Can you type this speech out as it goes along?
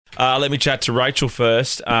Let me chat to Rachel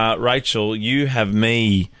first. Rachel, you have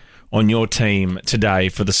me on your team today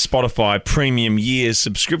for the Spotify Premium Years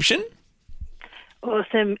subscription.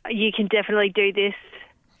 Awesome. You can definitely do this.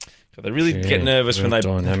 They really get nervous when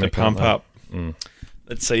they pump up.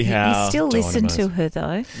 Let's see how... You still listen to her,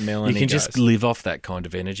 though. Melanie You can goes. just live off that kind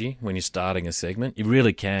of energy when you're starting a segment. You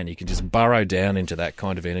really can. You can just burrow down into that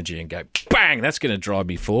kind of energy and go, bang, that's going to drive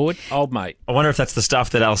me forward. Old mate. I wonder if that's the stuff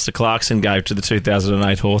that Alistair Clarkson gave to the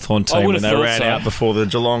 2008 Hawthorn team when they ran out before the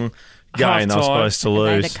Geelong game. They were supposed to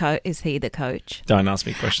lose. Is he the coach? Don't ask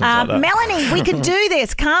me questions like that. Melanie, we can do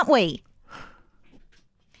this, can't we?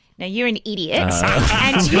 Now, you're an idiot.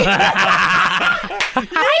 And you... I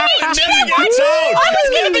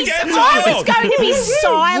was going to be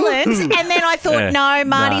silent, and then I thought, no,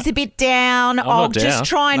 Marty's a bit down. I'll just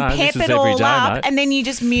try and pep it all up, and then you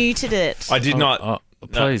just muted it. I did not.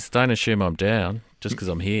 Please don't assume I'm down just because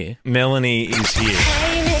I'm here. Melanie is here.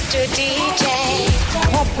 Hey, Mr. DJ.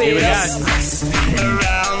 Here we go.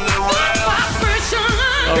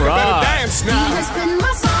 All right.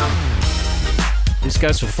 This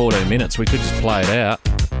goes for 14 minutes. We could just play it out.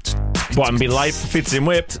 What, and be late for Fits and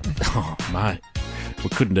Whip? Oh, mate. We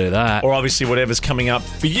couldn't do that. Or obviously whatever's coming up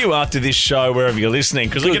for you after this show, wherever you're listening,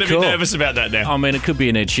 because I'm Good getting a bit call. nervous about that now. I mean, it could be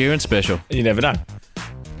an Ed Sheeran special. You never know.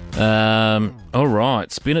 All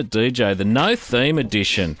right, Spin It DJ, the no theme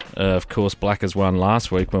edition. Of course, Blackers won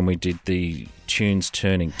last week when we did the tunes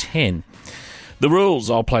turning 10. The rules: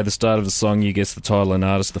 I'll play the start of the song, you guess the title and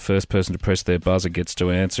artist. The first person to press their buzzer gets to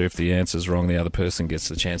answer. If the answer's wrong, the other person gets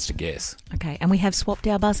the chance to guess. Okay, and we have swapped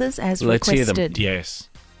our buzzers as Let's hear them. requested. Yes.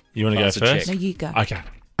 You want to go Buzzer first? No, you go. Okay.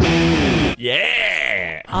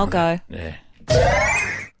 Yeah. I'll go. Yeah.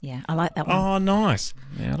 Yeah, I like that one. Oh, nice.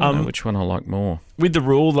 Yeah, I don't know which one I like more. With the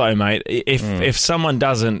rule, though, mate, if someone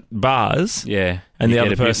doesn't buzz, Yeah, and you the get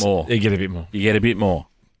other a bit person, more. you get a bit more. You get a bit more.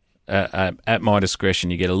 At my discretion,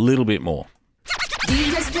 you get a little bit more.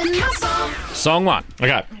 Song one.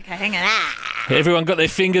 Okay. Okay, hang on. Everyone got their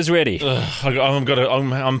fingers ready.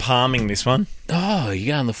 I'm palming this one. Oh,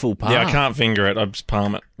 you're going the full palm. Yeah, I can't finger it. I just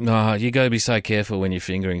palm it. No, you got to be so careful when you're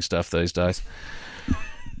fingering stuff these days.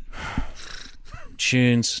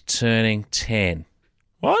 Tunes turning 10.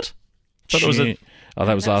 What? Thought it was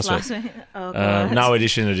that was last week. week. Oh, God. no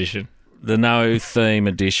edition. The no theme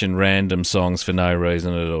edition, random songs for no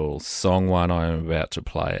reason at all. Song one, I am about to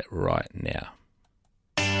play it right now.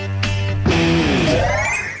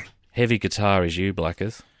 Heavy guitar is you,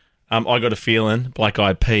 Blackers. I got a feeling. Black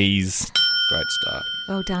Eyed Peas. Great start.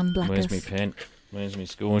 Well done, Blackers. Where's my pen? Where's my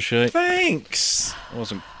score sheet? Thanks. I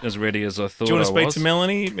wasn't as ready as I thought. Do you want to I speak was. to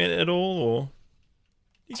Melanie at all, or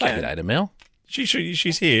you Say good day to Mel. She's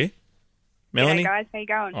here. Melanie. Yeah, guys, how you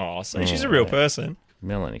going? Oh, so she's a real person.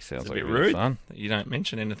 Melanie sounds It's a like bit a bit rude fun. that you don't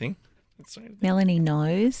mention anything. Melanie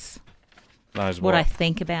knows Knows what I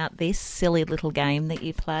think about this silly little game that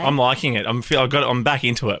you play. I'm liking it. I'm back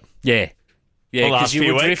into it. Yeah. Yeah, The last because you few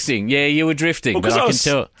were weeks. drifting. Yeah, you were drifting, Well, but because I I can was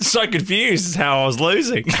tell. so confused as how I was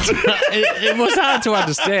losing. It was hard to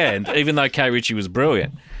understand, even though Kate Ritchie was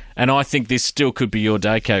brilliant. And I think this still could be your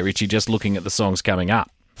day, Kate Ritchie, just looking at the songs coming up.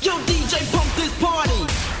 Yo, DJ, pump this party.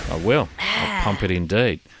 I will. I'll pump it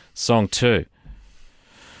indeed. Song 2.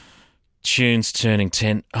 Tunes turning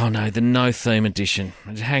 10. Oh, no, the no theme edition.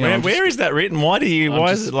 Hang on. Where is that written? Why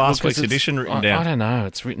is it last week's because edition written I down? don't know.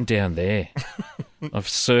 It's written down there. I've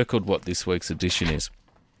circled what this week's edition is.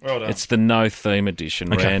 Well done. It's the no theme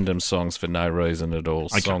edition. Okay. Random songs for no reason at all.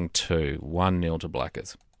 Song 2. 1-0 to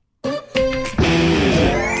Blackers.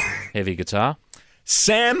 Heavy guitar.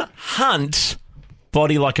 Sam Hunt,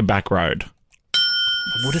 Body Like a Back Road.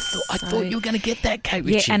 I thought you were going to get that, Kate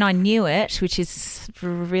yeah, Ritchie. and I knew it, which is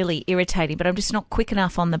really irritating, but I'm just not quick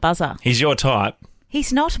enough on the buzzer. He's your type.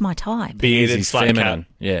 He's not my type. Bearded, He's flat feminine.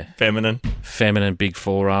 cat. Yeah. Feminine. Feminine, big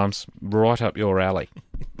forearms. Right up your alley.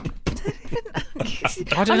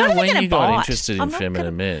 I don't not know even when gonna you got bite. interested in I'm not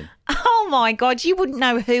feminine men. Oh, my God, you wouldn't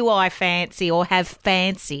know who I fancy or have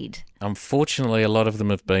fancied. Unfortunately, a lot of them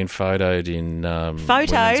have been photoed in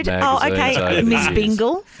Photoed? women's Oh, magazines okay. over the Miss years.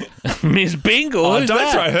 Bingle. Miss Bingle? Oh, Who's don't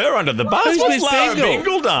that? throw her under the bus. Who's What's Miss Lara Bingle?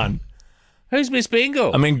 Bingle done? Who's Miss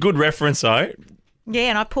Bingle? I mean, good reference, though. Yeah,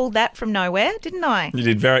 and I pulled that from nowhere, didn't I? You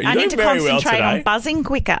did very, I you need did to very well concentrate today. on buzzing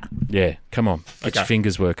quicker. Yeah, come on. Get your Okay.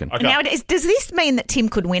 fingers working. Okay. Now, does this mean that Tim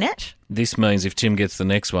could win it? This means if Tim gets the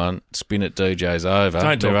next one, Spin It DJ's over.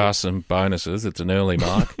 Don't There talk. are some bonuses. It's an early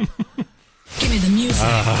mark. Give me the music.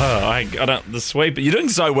 I don't, the sweeper. You're doing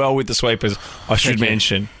so well with the sweepers, I should Thank you.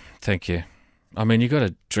 mention. Thank you. I mean, you've got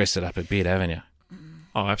to dress it up a bit, haven't you?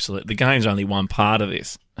 Oh, absolutely. The game's only one part of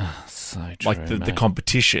this. So true, Like the mate.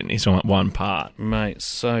 competition is on one part. Mate,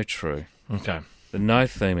 so true. Okay. The no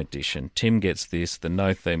theme edition. Tim gets this. The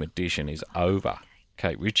no theme edition is over.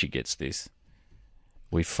 Kate Ritchie gets this.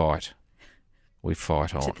 We fight. We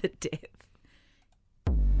fight on. To the death.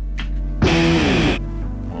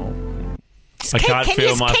 I can't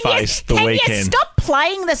feel my face the weekend. Can you stop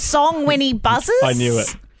playing the song when he buzzes? I knew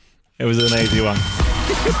it. It was an easy one.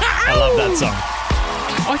 I love that song.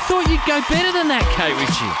 I thought you'd go better than that, Kate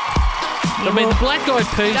Ritchie. I mean, the Black Eyed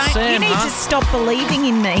Peas, Sam You need to stop believing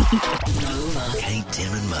in me. Kate,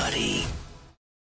 Tim and Marty.